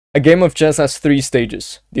A game of chess has 3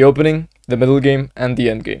 stages: the opening, the middle game, and the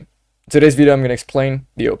end game. In today's video, I'm going to explain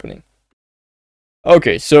the opening.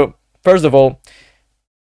 Okay, so first of all,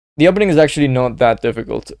 the opening is actually not that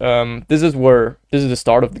difficult. This is the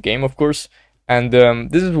start of the game, of course, and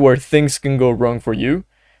this is where things can go wrong for you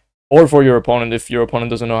or for your opponent if your opponent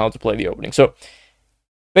doesn't know how to play the opening. So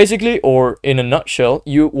basically, or in a nutshell,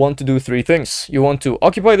 you want to do 3 things. You want to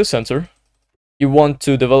occupy the center, you want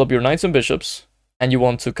to develop your knights and bishops, and you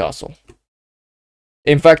want to castle.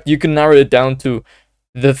 In fact, you can narrow it down to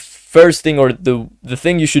the first thing, or the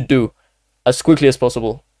thing you should do as quickly as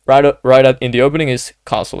possible right in the opening is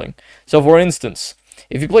castling. So for instance,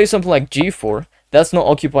 if you play something like g4, that's not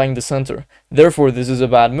occupying the center. Therefore, this is a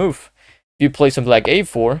bad move. If you play something like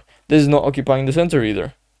a4, this is not occupying the center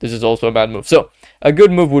either. This is also a bad move. So a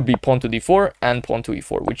good move would be pawn to d4 and pawn to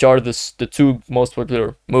e4, which are the 2 most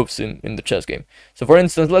popular moves in the chess game. So for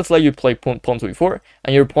instance, let's say you play pawn to e4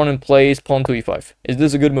 and your opponent plays pawn to e5. Is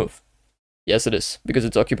this a good move? Yes, it is, because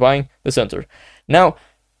it's occupying the center. Now,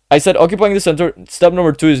 I said occupying the center. Step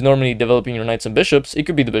number 2 is normally developing your knights and bishops. It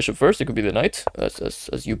could be the bishop first, it could be the knight,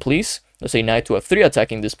 as you please. Let's say knight to f3,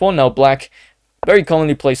 attacking this pawn. Now black very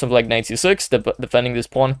commonly plays something like knight c6, defending this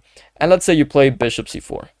pawn. And let's say you play bishop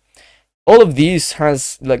c4. All of these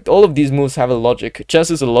moves have a logic. Chess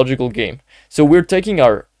is a logical game. So we're taking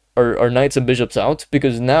our knights and bishops out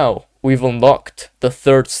because now we've unlocked the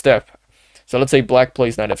 3rd step. So let's say black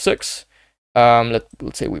plays knight f6.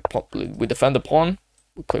 Let's say we defend the pawn.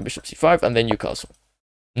 We play bishop c5, and then you castle.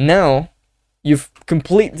 Now you've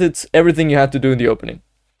completed everything you had to do in the opening.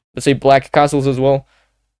 Let's say black castles as well.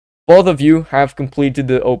 Both of you have completed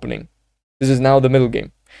the opening. This is now the middle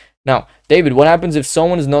game. Now, David, what happens if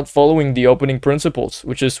someone is not following the opening principles,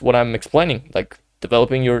 which is what I'm explaining, like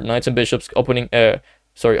developing your knights and bishops, occupying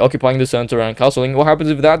the center and castling? What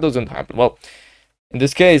happens if that doesn't happen? Well, in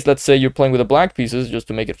this case, let's say you're playing with the black pieces, just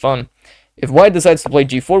to make it fun. If white decides to play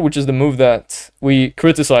g4, which is the move that we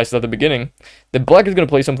criticized at the beginning, then black is going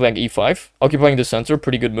to play something like e5, occupying the center,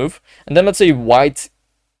 pretty good move. And then let's say white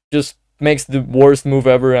just makes the worst move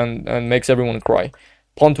ever and makes everyone cry.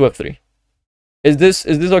 Pawn to f3. Is this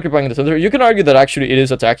occupying the center? You can argue that actually it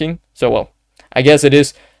is attacking. So, well, I guess it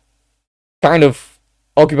is kind of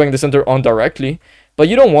occupying the center indirectly. But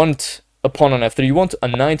you don't want a pawn on f3. You want a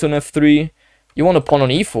knight on f3. You want a pawn on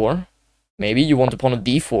e4. Maybe you want a pawn on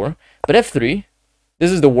d4. But f3,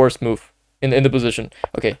 this is the worst move in the position.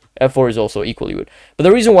 Okay, f4 is also equally good. But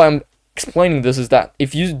the reason why I'm explaining this is that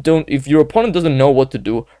if your opponent doesn't know what to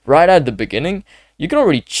do right at the beginning, you can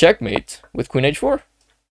already checkmate with queen h4.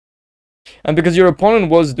 And because your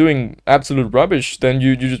opponent was doing absolute rubbish, then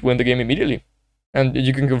you just win the game immediately. And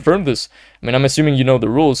you can confirm this. I mean, I'm assuming you know the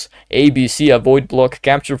rules. A, B, C, avoid, block,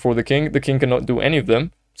 capture for the king. The king cannot do any of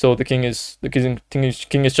them. So the king is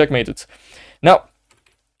checkmated. Now,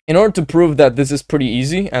 in order to prove that this is pretty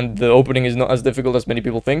easy and the opening is not as difficult as many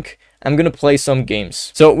people think, I'm going to play some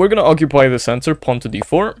games. So we're going to occupy the center, pawn to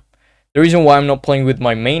d4. The reason why I'm not playing with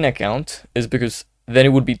my main account is because then it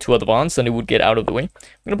would be too advanced and it would get out of the way. I'm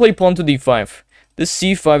going to play pawn to d5. This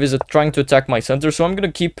c5 is trying to attack my center, so I'm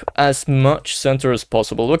going to keep as much center as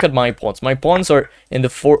possible. Look at my pawns. My pawns are in the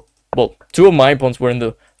 4... Well, 2 of my pawns were in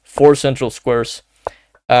the 4 central squares.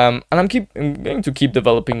 And I'm going to keep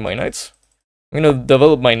developing my knights. I'm going to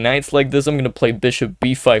develop my knights like this. I'm going to play bishop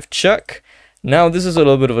b5 check. Now, this is a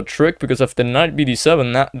little bit of a trick, because after knight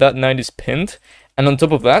bd7, that knight is pinned. And on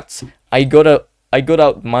top of that, I got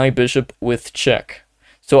out my bishop with check.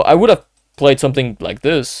 So I would have played something like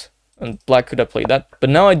this, and black could have played that. But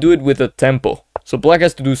now I do it with a tempo. So black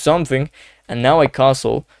has to do something, and now I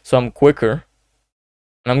castle, so I'm quicker.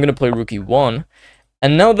 And I'm going to play rook e1.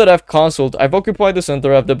 And now that I've castled, I've occupied the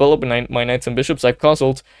center, I've developed my knights and bishops, I've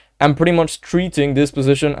castled, I'm pretty much treating this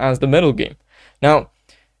position as the middle game. Now,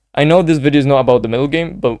 I know this video is not about the middle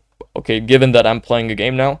game, but okay, given that I'm playing a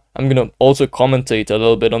game now, I'm going to also commentate a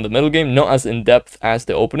little bit on the middle game, not as in-depth as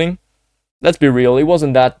the opening. Let's be real, it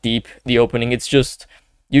wasn't that deep, the opening. It's just,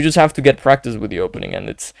 you just have to get practice with the opening,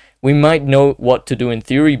 and we might know what to do in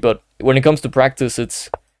theory, but when it comes to practice, it's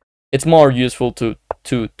more useful to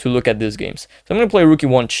look at these games. So I'm going to play rook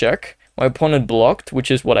e1 check. My opponent blocked,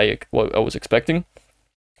 which is what I was expecting.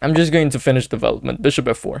 I'm just going to finish development. Bishop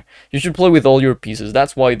f4. You should play with all your pieces.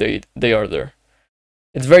 That's why they are there.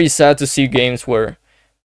 It's very sad to see games where...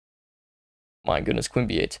 My goodness, queen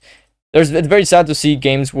b8. It's very sad to see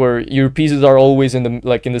games where your pieces are always in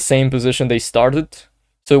the same position they started.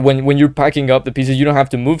 So when you're packing up the pieces, you don't have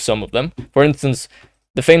to move some of them. For instance,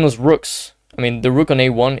 the famous rooks. I mean, the rook on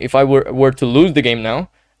a1. If I were to lose the game now,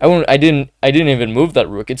 I didn't even move that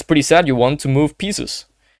rook. It's pretty sad. You want to move pieces.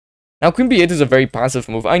 Now queen b8 is a very passive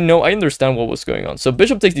move. I know, I understand what was going on. So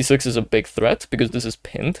bishop takes d6 is a big threat because this is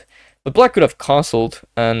pinned. But black could have castled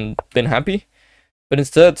and been happy. But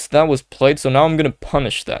instead, that was played, so now I'm gonna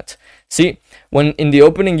punish that. See, when in the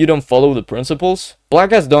opening you don't follow the principles,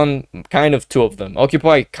 black has done kind of two of them.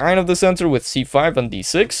 Occupy kind of the center with c5 and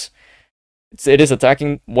d6. It is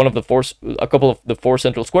attacking a couple of the 4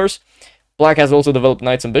 central squares. Black has also developed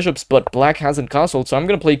knights and bishops, but black hasn't castled, so I'm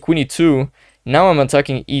gonna play queen e2. Now I'm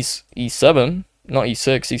attacking e7, not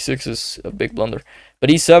e6. e6 is a big blunder, but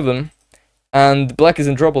e7, and black is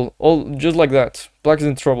in trouble. Just like that, black is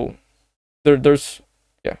in trouble.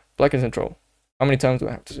 Yeah, black is in trouble. How many times do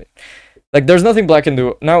I have to say? Like, there's nothing black can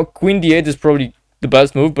do. Now, queen d8 is probably the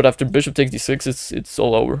best move, but after bishop takes d6, it's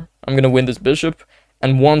all over. I'm gonna win this bishop,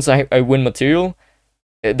 and once I win material,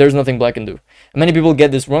 there's nothing black can do. And many people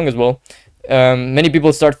get this wrong as well. Many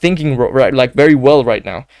people start thinking like very well right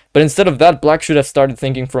now, but instead of that, black should have started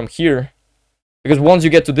thinking from here, because once you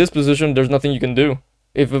get to this position, there's nothing you can do.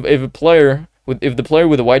 If the player with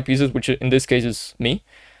the white pieces, which in this case is me,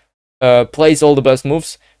 plays all the best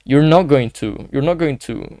moves, you're not gonna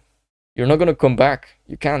come back.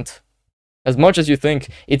 You can't. As much as you think,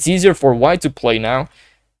 it's easier for white to play now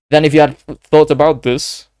than if you had thought about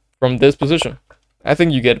this from this position. I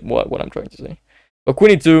think you get what I'm trying to say. But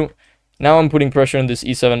queen e2, now I'm putting pressure on this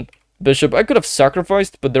e7 bishop. I could have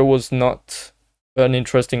sacrificed, but there was not an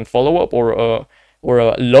interesting follow-up or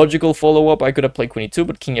a logical follow-up. I could have played queen e2,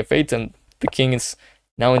 but king f8, and the king is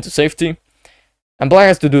now into safety. And black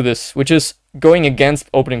has to do this, which is going against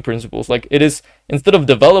opening principles. Like, it is, instead of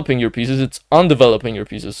developing your pieces, it's undeveloping your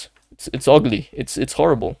pieces. It's ugly. It's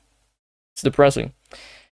horrible. It's depressing.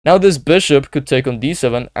 Now this bishop could take on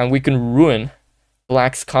d7, and we can ruin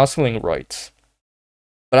black's castling rights.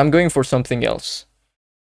 But I'm going for something else.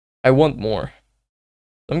 I want more.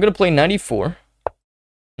 I'm going to play knight e4.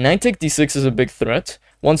 Knight take d6 is a big threat.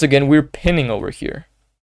 Once again, we're pinning over here.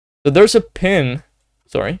 So there's a pin.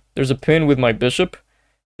 Sorry, there's a pin with my bishop.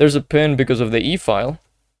 There's a pin because of the e-file.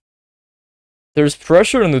 There's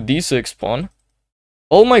pressure on the d6 pawn.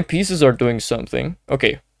 All my pieces are doing something.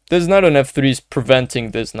 Okay, this knight on f3 is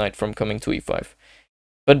preventing this knight from coming to e5.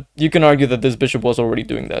 But you can argue that this bishop was already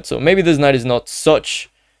doing that. So maybe this knight is not such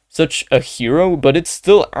a hero, but it's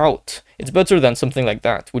still out. It's better than something like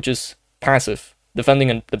that, which is passive,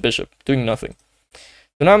 defending the bishop, doing nothing.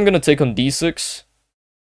 So now I'm going to take on d6.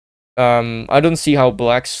 I don't see how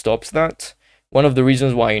black stops that. One of the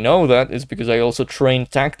reasons why I know that is because I also train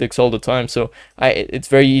tactics all the time, so it's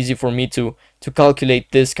very easy for me to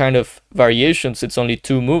calculate this kind of variations. It's only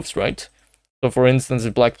 2 moves, right? So for instance,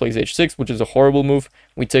 if black plays h6, which is a horrible move,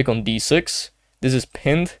 we take on d6. This is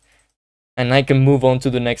pinned, and I can move on to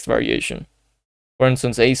the next variation. For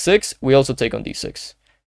instance, a6, we also take on d6.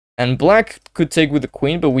 And black could take with the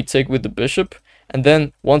queen, but we take with the bishop. And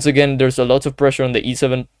then, once again, there's a lot of pressure on the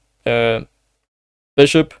e7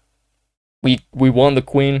 bishop. We won the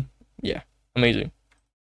queen. Yeah, amazing.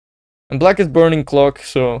 And black is burning clock,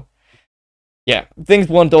 so yeah, things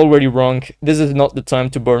went already wrong. This is not the time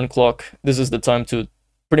to burn clock. This is the time to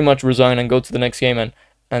pretty much resign and go to the next game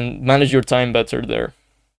and manage your time better there.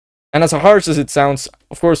 And as harsh as it sounds,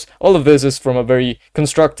 of course, all of this is from a very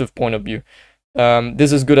constructive point of view.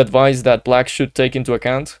 This is good advice that black should take into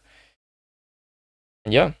account.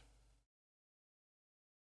 And yeah.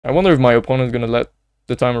 I wonder if my opponent is going to let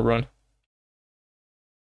the timer run.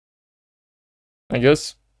 I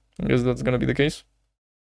guess that's going to be the case.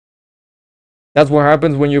 That's what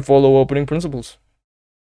happens when you follow opening principles.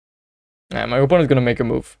 My opponent is going to make a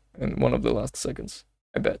move in one of the last seconds,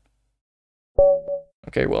 I bet.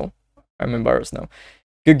 Okay, well, I'm embarrassed now.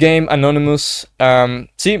 Good game, Anonymous.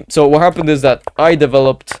 See, so what happened is that I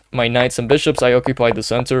developed my knights and bishops, I occupied the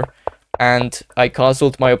center, and I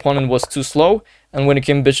castled. My opponent was too slow, and when it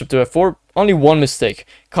came bishop to f4, only one mistake.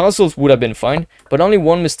 Castles would have been fine, but only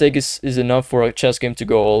one mistake is enough for a chess game to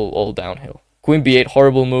go all downhill. Queen b8,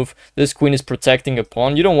 horrible move. This queen is protecting a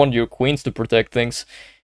pawn. You don't want your queens to protect things.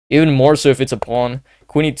 Even more so if it's a pawn.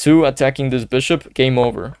 Queen e2 attacking this bishop, game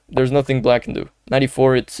over. There's nothing black can do. Knight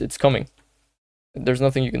e4, it's coming. There's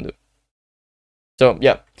nothing you can do. So,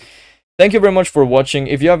 yeah. Thank you very much for watching.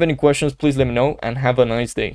 If you have any questions, please let me know, and have a nice day.